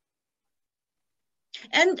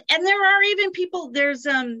 And there are even people, there's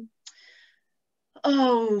a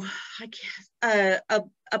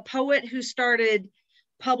poet who started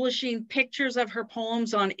publishing pictures of her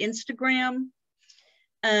poems on Instagram,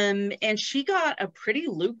 and she got a pretty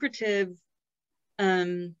lucrative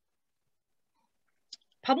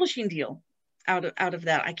publishing deal out of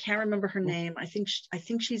that. I can't remember her name. I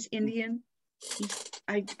think she's Indian.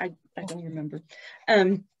 I don't remember.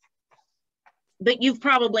 But you've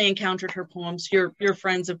probably encountered her poems. Your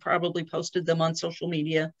friends have probably posted them on social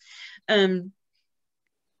media. There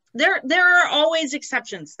are always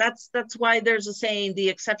exceptions. That's why there's a saying, the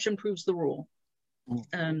exception proves the rule.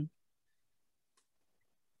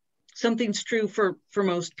 Something's true for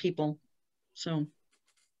most people. So.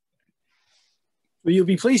 Well, you'll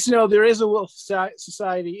be pleased to know there is a Wolf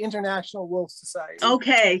Society, International Wolf Society.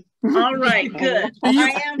 Okay. All right. Good.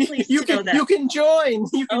 I am pleased to know that. You can join.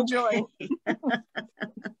 You can join.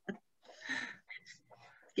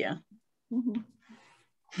 Yeah.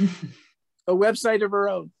 A website of her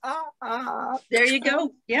own. There you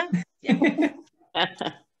go. Yeah.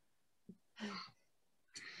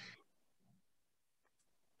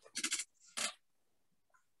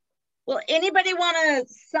 Well, anybody want to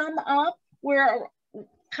sum up? We're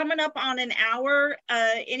coming up on an hour.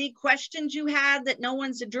 Any questions you had that no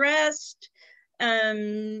one's addressed?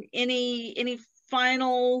 Any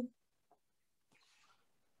final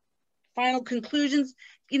conclusions?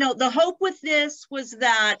 You know, the hope with this was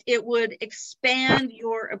that it would expand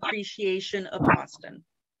your appreciation of Austen.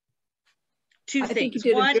 Two things.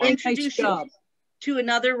 One, introduce you to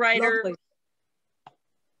another writer. Lovely.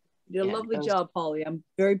 You did a lovely job, Holly. I'm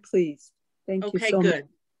very pleased. Thank you so much.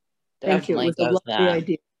 Thank you. It was a lovely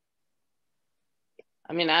idea.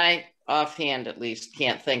 I mean, I offhand at least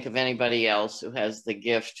can't think of anybody else who has the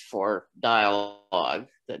gift for dialogue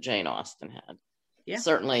that Jane Austen had. Yeah.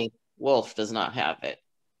 Certainly Woolf does not have it.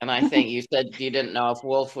 And I think you said you didn't know if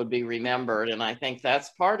Woolf would be remembered. And I think that's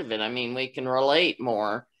part of it. I mean, we can relate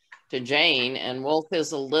more to Jane, and Woolf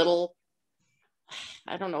is a little,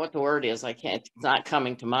 I don't know what the word is. It's not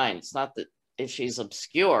coming to mind. It's not that if she's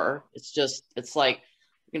obscure, it's like,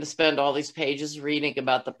 you're going to spend all these pages reading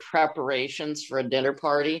about the preparations for a dinner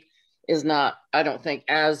party is not, I don't think,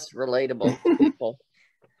 as relatable to people.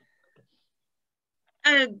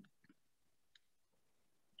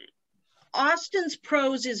 Austen's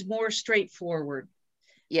prose is more straightforward.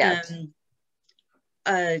 Yes.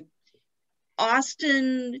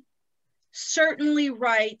 Austen certainly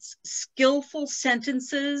writes skillful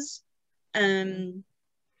sentences,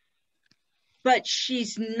 but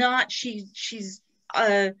she's not,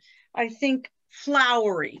 I think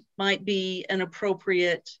flowery might be an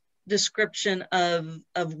appropriate description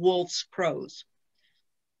of Woolf's prose.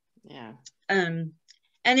 Yeah. And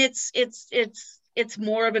it's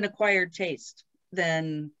more of an acquired taste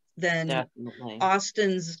than Definitely.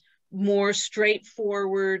 Austen's more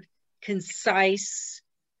straightforward, concise,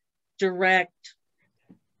 direct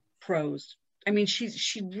prose. I mean,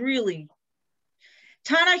 she really,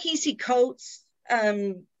 Ta-Nehisi Coates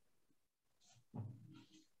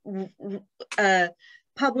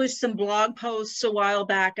published some blog posts a while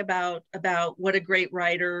back about what a great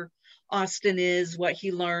writer Austen is, what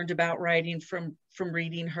he learned about writing from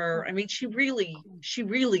reading her. I mean, she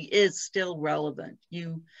really is still relevant.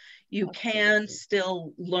 You can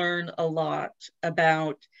still learn a lot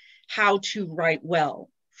about how to write well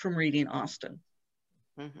from reading Austen.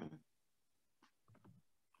 Mm-hmm.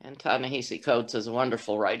 And Ta-Nehisi Coates is a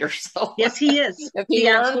wonderful writer. So yes, he is. If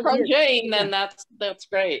he learned from is. Jane, then that's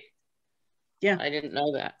great. Yeah, I didn't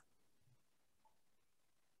know that.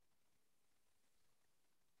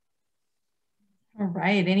 All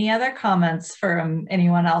right. Any other comments from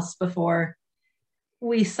anyone else before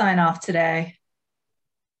we sign off today?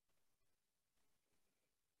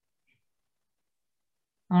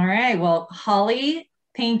 All right. Well, Holly,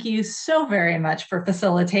 thank you so very much for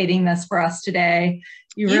facilitating this for us today.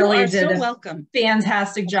 You really did a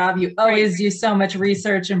fantastic job. You always do so much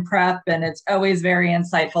research and prep, and it's always very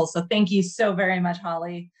insightful. So thank you so very much,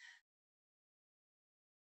 Holly.